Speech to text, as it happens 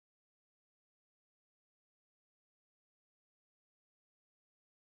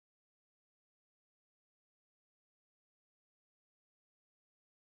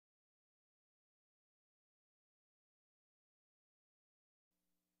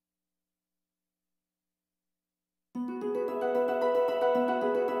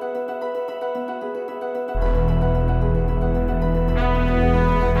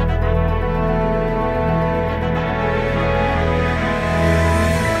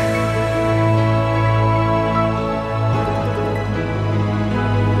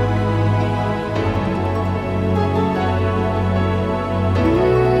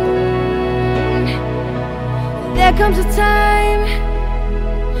comes a time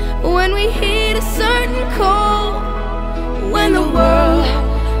when we heed a certain call, when the world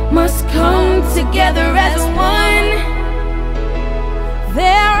must come together as one.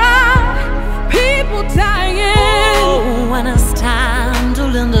 There are people dying. Oh, when it's time to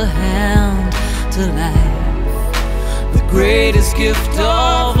lend a hand to life, the greatest gift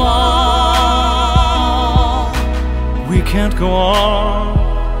of all. We can't go on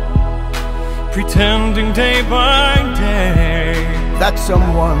pretending day by day that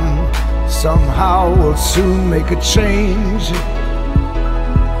someone somehow will soon make a change.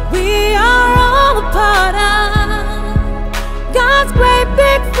 We are all a part of God's great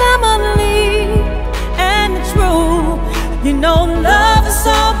big family, and it's true, you know, love is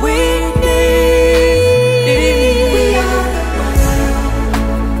all we need. We are the ones,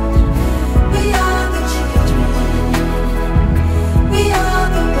 we are the children, we are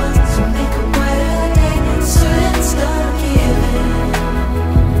the ones who make a brighter day, so let's start giving.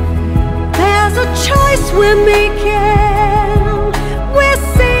 There's a choice we're making, we're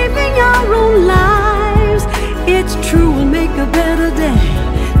saving our own lives. It's true, we'll make a better day,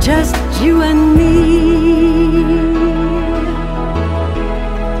 just you and me.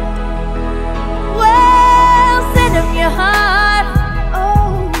 Well, send them your heart,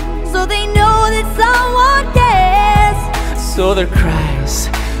 oh, so they know that someone cares, so their cries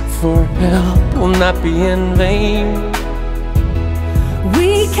for help will not be in vain.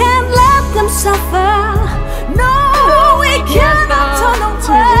 we can't let them suffer. No, we cannot turn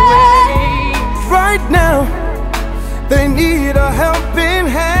away. Right now, they need a helping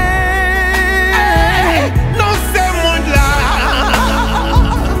hand. No someone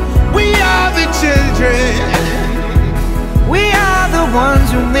lie. We are the children. We are the ones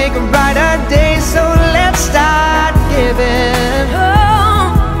who make a brighter day, so let's start giving.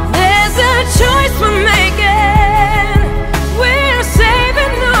 Oh, there's a choice we're making. We're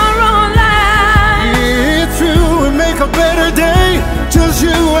saving our own lives. It's true, we make a better day, just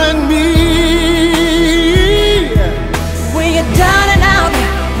you and me. When you're down and out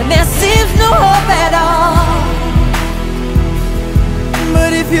and there seems no hope at all,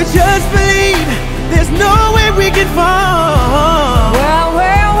 But if you just believe, there's no way we can fall. Well,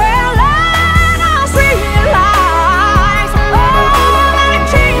 let us realize, oh, that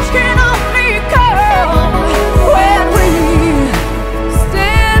change can only come when we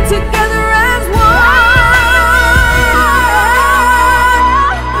stand together as one.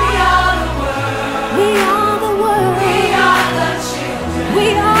 We are the world, we are the world, we are the children, we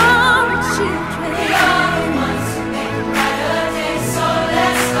are the children. we are the ones who make a brighter day, so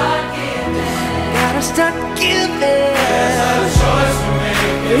let's start giving. Gotta start giving.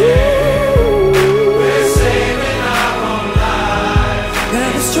 We're saving our own lives.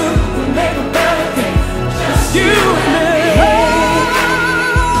 That is true, we make a better day, just you and me.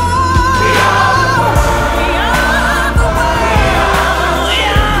 We are the world. We are the world, we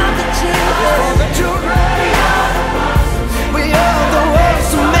are the children. For the children, we are the ones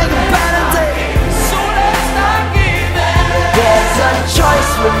who make a better day. So let's start giving. There's a choice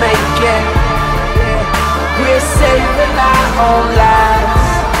we're making. We're saving our own lives.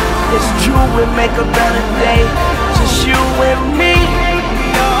 It's true, we make a better day, just you and me.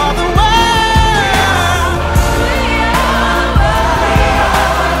 We are the world.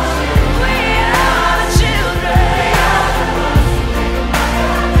 We are the children.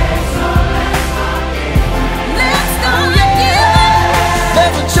 Let's start giving.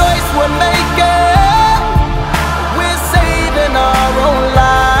 There's a choice we're making. We're saving our own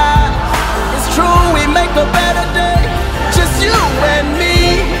lives. It's true, we make a better day, just you and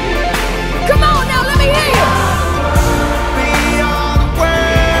me. Come on now, let me hear you. We are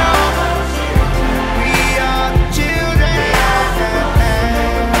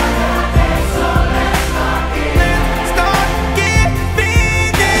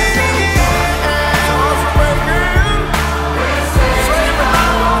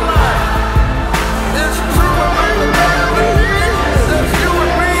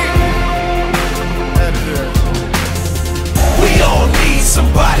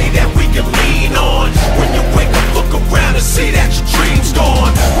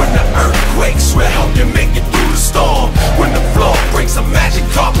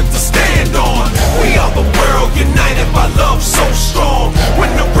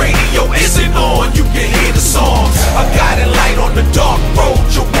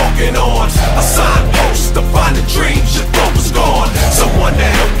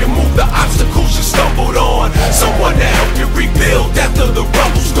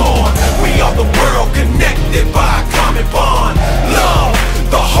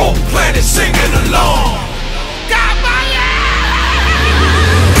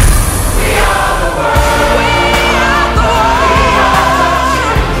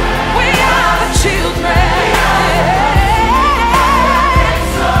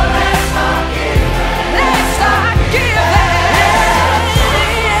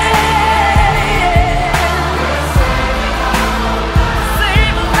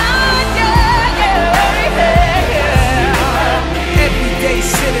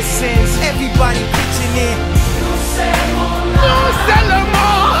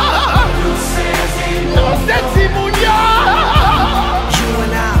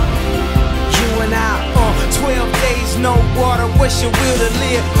your will to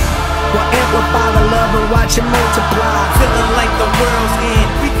live. We'll amplify the love and watch it multiply. Feeling like the world's end,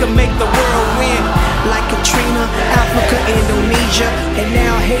 we can make the world win. Like Katrina, Africa, Indonesia, and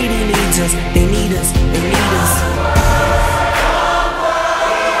now Haiti needs us. They need us, they need us.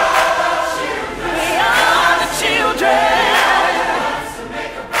 We are the children.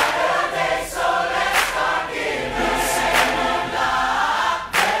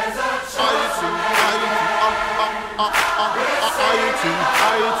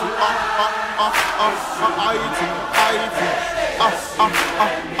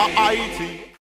 Haiti.